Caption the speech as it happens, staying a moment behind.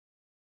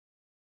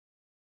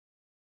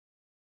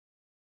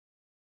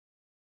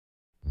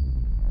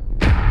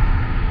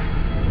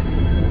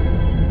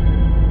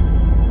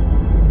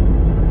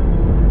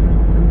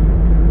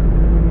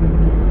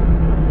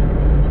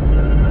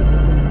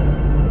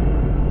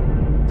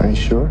you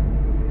sure?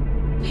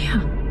 Yeah.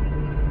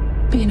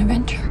 Be an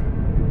inventor.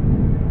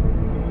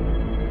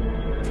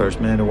 First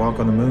man to walk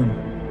on the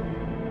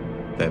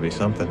moon. That'd be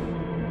something.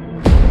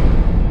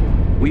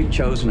 We've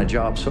chosen a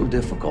job so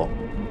difficult,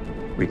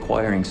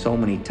 requiring so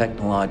many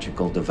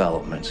technological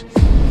developments.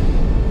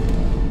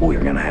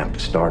 We're gonna have to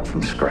start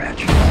from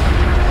scratch. Go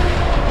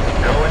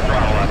and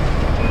throttle up.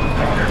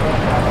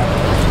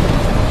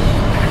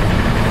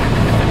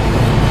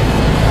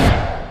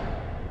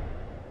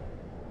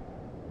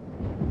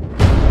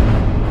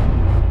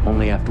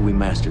 Only after we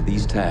master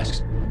these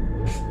tasks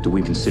do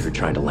we consider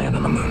trying to land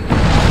on the moon.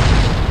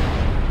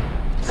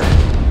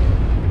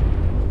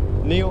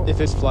 Neil, if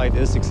this flight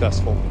is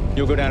successful,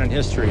 you'll go down in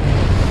history.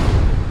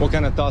 What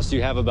kind of thoughts do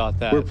you have about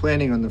that? We're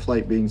planning on the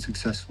flight being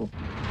successful.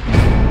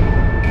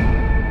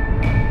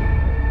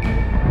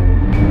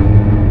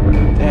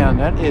 Damn,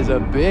 that is a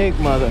big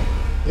mother.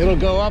 It'll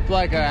go up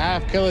like a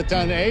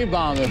half-kiloton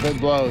A-bomb if it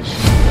blows.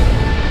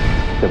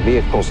 The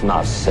vehicle's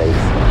not safe.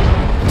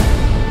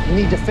 We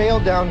need to fail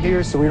down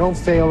here so we don't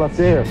fail up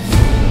there.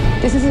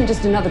 This isn't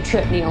just another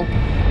trip, Neil.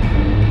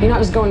 You're not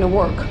just going to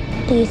work.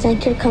 Do you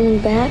think you're coming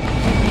back?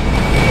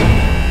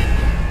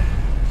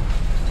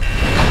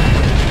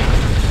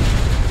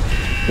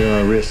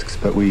 There are risks,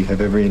 but we have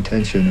every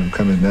intention of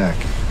coming back.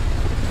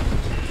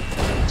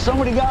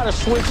 Somebody got a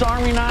Swiss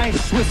Army knife?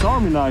 Swiss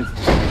Army knife?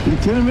 You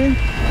kidding me?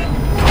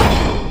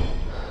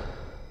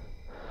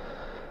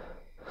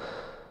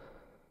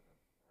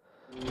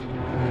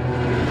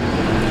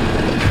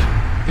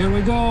 Here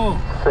we go.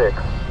 6,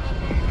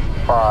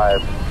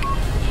 5,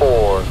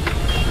 4,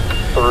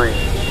 3,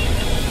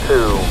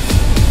 2.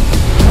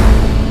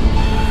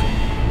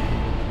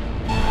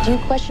 Do you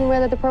question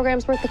whether the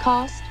program's worth the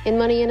cost in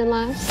money and in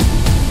lives?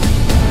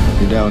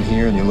 You're down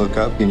here and you look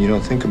up and you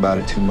don't think about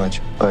it too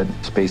much, but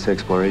space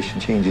exploration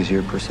changes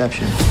your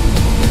perception.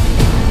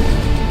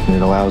 And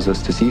it allows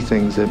us to see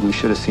things that we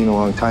should have seen a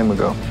long time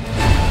ago.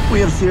 We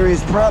have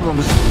serious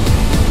problems.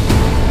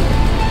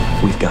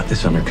 We've got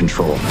this under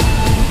control.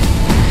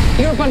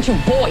 You're a bunch of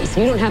boys.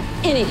 You don't have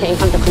anything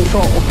under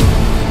control.